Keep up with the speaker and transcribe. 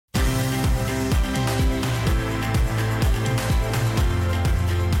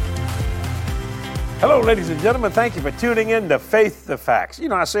Hello, ladies and gentlemen. Thank you for tuning in to Faith the Facts. You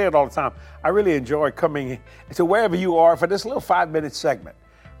know, I say it all the time. I really enjoy coming to wherever you are for this little 5-minute segment.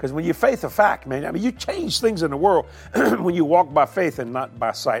 Because when you faith the fact, man, I mean, you change things in the world when you walk by faith and not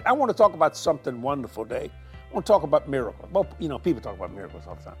by sight. I want to talk about something wonderful today. I want to talk about miracles. Well, you know, people talk about miracles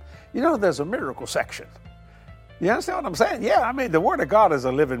all the time. You know, there's a miracle section. You understand what I'm saying? Yeah, I mean, the Word of God is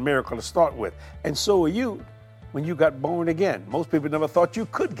a living miracle to start with. And so are you when you got born again. Most people never thought you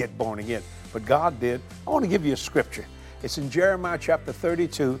could get born again, but God did. I want to give you a scripture. It's in Jeremiah chapter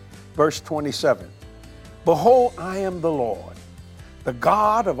 32, verse 27. Behold, I am the Lord, the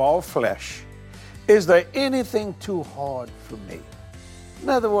God of all flesh. Is there anything too hard for me? In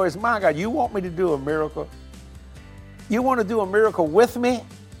other words, my God, you want me to do a miracle? You want to do a miracle with me?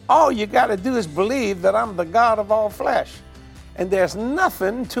 All you got to do is believe that I'm the God of all flesh, and there's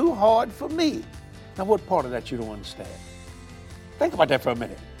nothing too hard for me. Now, what part of that you don't understand? Think about that for a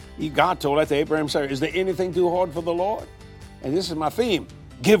minute. God told that to Abraham, Sarah, is there anything too hard for the Lord? And this is my theme,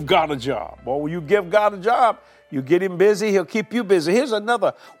 give God a job. Well, when you give God a job, you get him busy, he'll keep you busy. Here's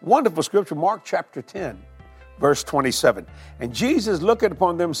another wonderful scripture, Mark chapter 10, verse 27. And Jesus looking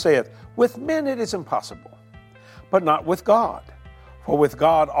upon them saith, with men it is impossible, but not with God. For with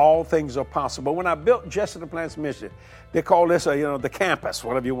God, all things are possible. When I built Jesse Duplantis Mission, they call this, the campus,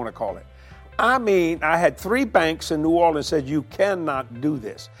 whatever you want to call it. I mean, I had 3 banks in New Orleans said, you cannot do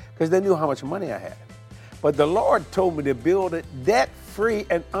this, because they knew how much money I had. But the Lord told me to build it debt-free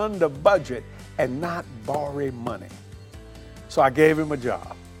and under budget and not borrow money. So I gave him a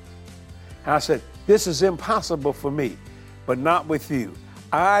job. And I said, this is impossible for me, but not with you.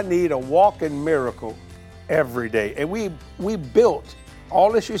 I need a walking miracle every day. And we built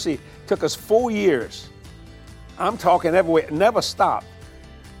all this you see. Took us 4 years. I'm talking everywhere, never stopped.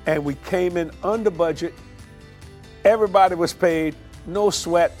 And we came in under budget. Everybody was paid, no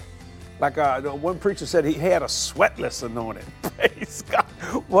sweat. Like one preacher said, he had a sweatless anointing. Praise God.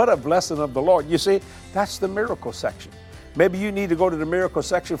 What a blessing of the Lord. You see, that's the miracle section. Maybe you need to go to the miracle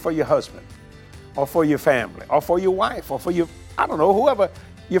section for your husband, or for your family, or for your wife, or for your, I don't know, whoever,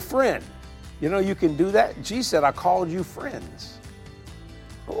 your friend. You know, you can do that. Jesus said, I called you friends.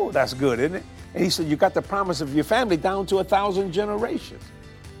 Oh, that's good, isn't it? And he said, you got the promise of your family down to 1,000 generations.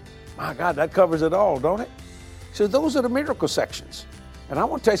 My God, that covers it all, don't it? So those are the miracle sections. And I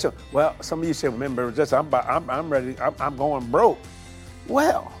want to tell you something. Well, some of you say, remember, I'm ready, I'm going broke.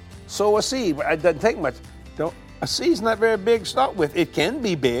 Well, sow a seed. It doesn't take much. A seed's not very big to start with. It can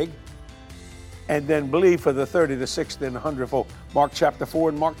be big. And then believe for the 30, the 60, and the 100-fold. Mark chapter 4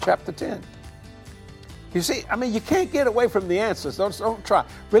 and Mark chapter 10. You see, I mean, you can't get away from the answers. Don't try.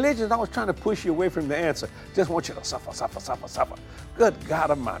 Religion is always trying to push you away from the answer. Just want you to suffer. Good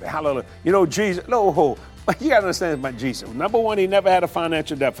God Almighty. Hallelujah. You know, Jesus, you got to understand about Jesus. Number 1, he never had a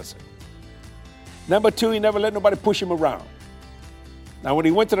financial deficit. Number 2, he never let nobody push him around. Now, when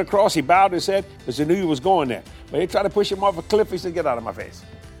he went to the cross, he bowed his head because he knew he was going there. But they tried to push him off a cliff. He said, get out of my face.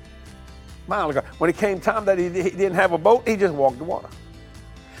 My God. When it came time that he didn't have a boat, he just walked the water.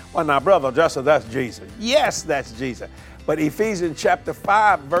 Well, now, Brother Justin, that's Jesus. Yes, that's Jesus. But Ephesians chapter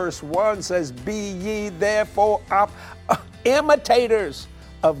 5, verse 1 says, be ye therefore imitators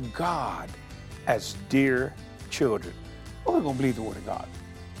of God as dear children. Well, we're going to believe the Word of God.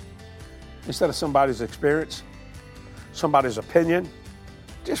 Instead of somebody's experience, somebody's opinion,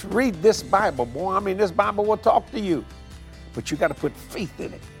 just read this Bible, boy. I mean, this Bible will talk to you. But you got to put faith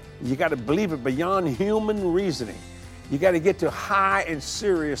in it. You got to believe it beyond human reasoning. You got to get to high and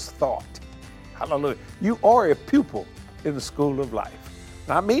serious thought. Hallelujah. You are a pupil in the school of life.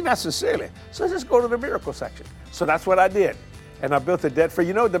 Now, I mean that sincerely. So just go to the miracle section. So that's what I did. And I built a debt-free.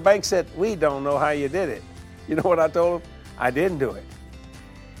 You know, the bank said, we don't know how you did it. You know what I told them? I didn't do it.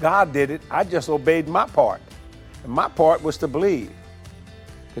 God did it. I just obeyed my part. And my part was to believe.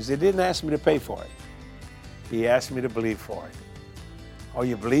 Because he didn't ask me to pay for it. He asked me to believe for it. Are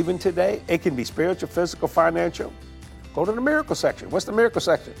you believing today? It can be spiritual, physical, financial. Go to the miracle section. What's the miracle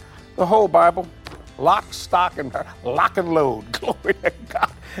section? The whole Bible. Lock, stock, and lock and load. Glory to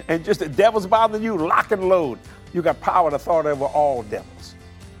God. And just the devil's bothering you, lock and load. You got power and authority over all devils.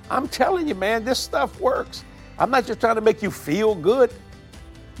 I'm telling you, man, this stuff works. I'm not just trying to make you feel good.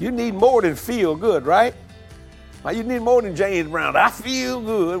 You need more than feel good, right? You need more than James Brown. I feel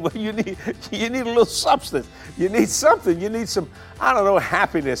good. Well, you need a little substance. You need something. You need some,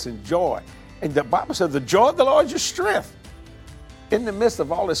 happiness and joy. And the Bible says the joy of the Lord is your strength in the midst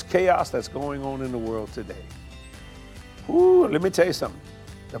of all this chaos that's going on in the world today. Ooh, let me tell you something.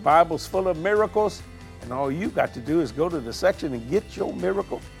 The Bible's full of miracles, and all you got to do is go to the section and get your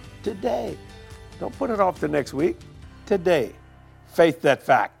miracle today. Don't put it off to next week. Today. Faith that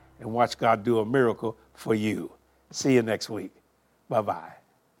fact. and watch God do a miracle for you. See you next week. Bye-bye.